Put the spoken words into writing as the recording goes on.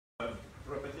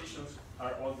dictions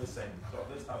are all the same. So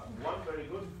let's have one very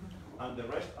good, and the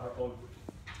rest are all good.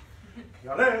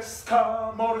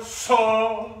 Chialesca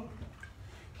morso,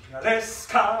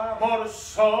 chialesca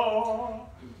morso.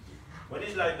 When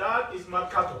it's like that, it's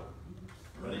marcato.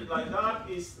 When it's like that,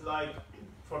 it's like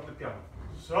fortepiano.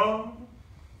 So,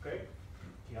 okay.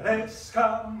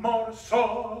 Chialesca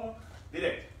morso.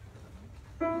 Direct.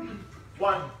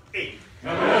 1, 8.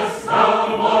 Chialesca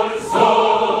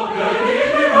morso, chialesca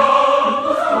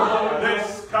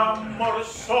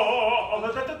morso.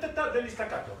 Then it's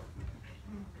staccato.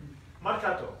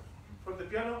 Marcato.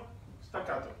 Fortepiano,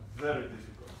 staccato. Very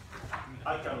difficult.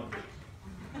 I cannot do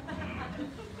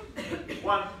it.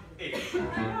 1, 8.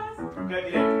 Okay,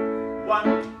 direct.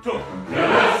 1, 2.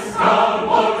 Chialesca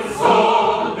morso,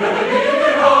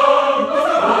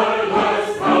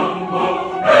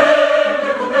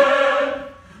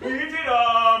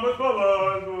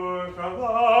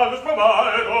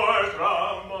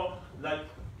 like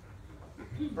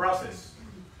process.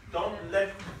 Don't let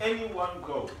anyone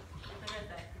go.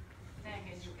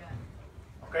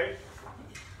 Okay?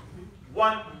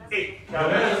 1, 8.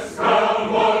 Chialesca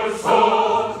morso,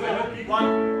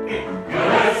 1, 8.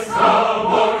 chialesca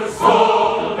morso,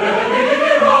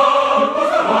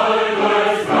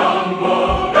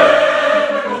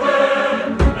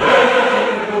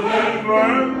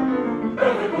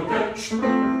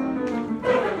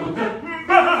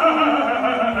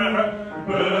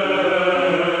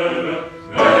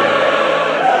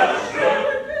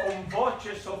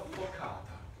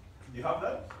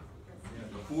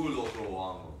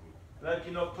 like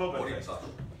in October.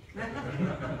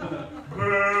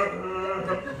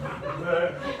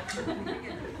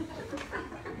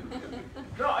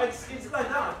 No, it's like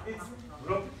that.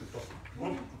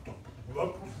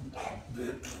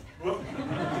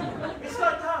 It's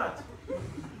like that.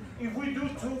 If we do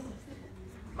two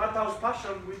Matthäus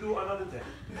Passion, we do another day.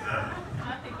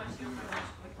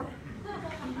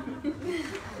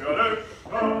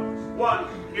 One,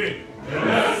 in.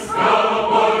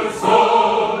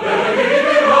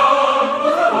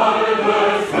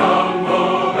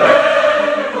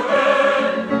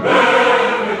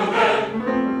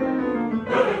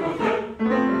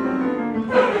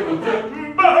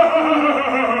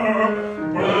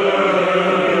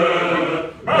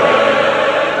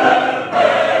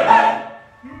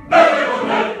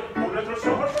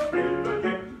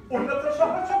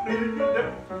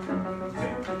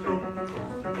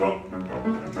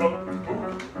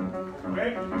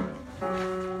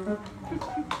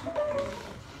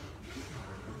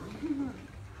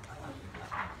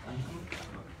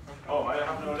 Oh, I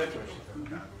have no letters.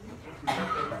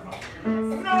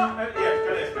 No, yes,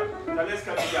 Calesca.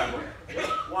 Calesca di Iago.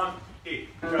 1, 8.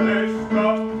 Calesca.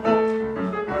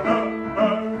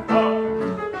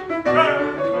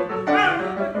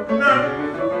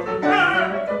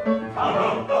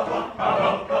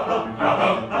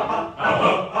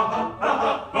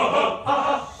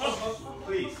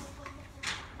 Please,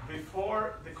 before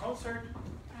the concert,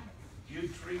 you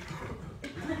drink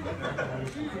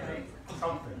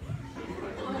something.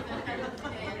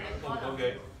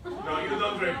 Okay. No, you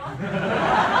don't drink.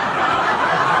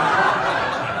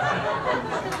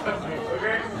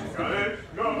 Okay? Got it?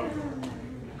 Go.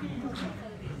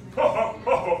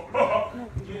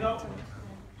 You know,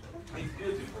 it's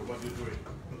beautiful what you're doing.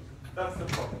 That's the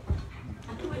problem.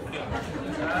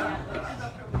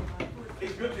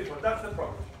 It's beautiful, that's the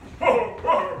problem.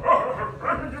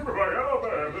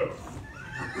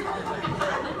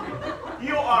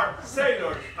 You are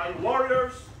sailors and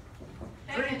warriors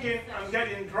drinking and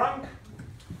getting drunk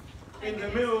in the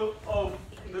middle of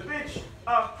the beach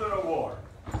after a war.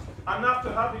 And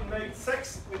after having made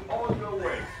sex with all your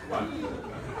ways. What?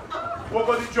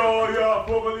 Fuoco di gioia,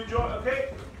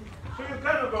 okay? So you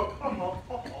kind of go,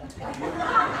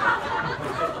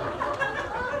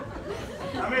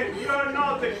 I mean, you are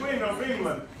not the Queen of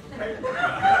England. Okay?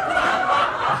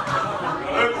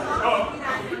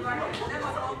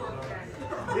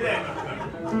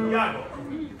 Iago.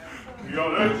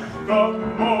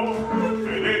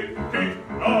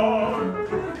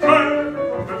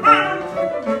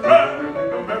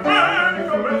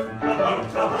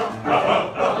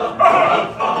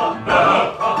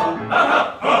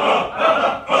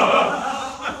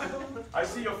 I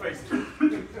see your faces.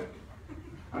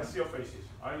 I see your faces.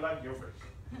 I like your face.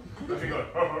 Very good.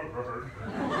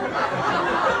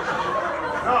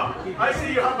 No, I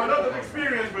see you have a lot of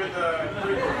experience with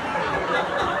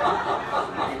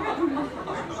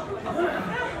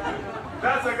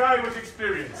that's a guy with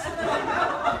experience.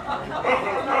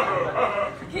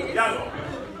 Iago.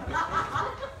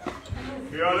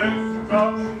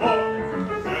 Chialesca morso,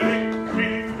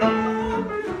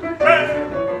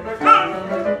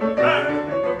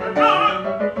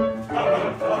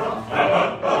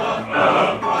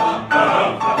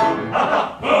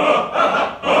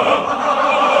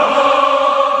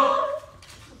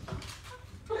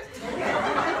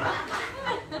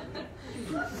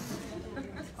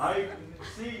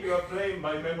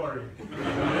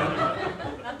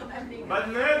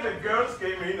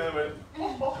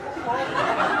 Oh, oh, oh, oh.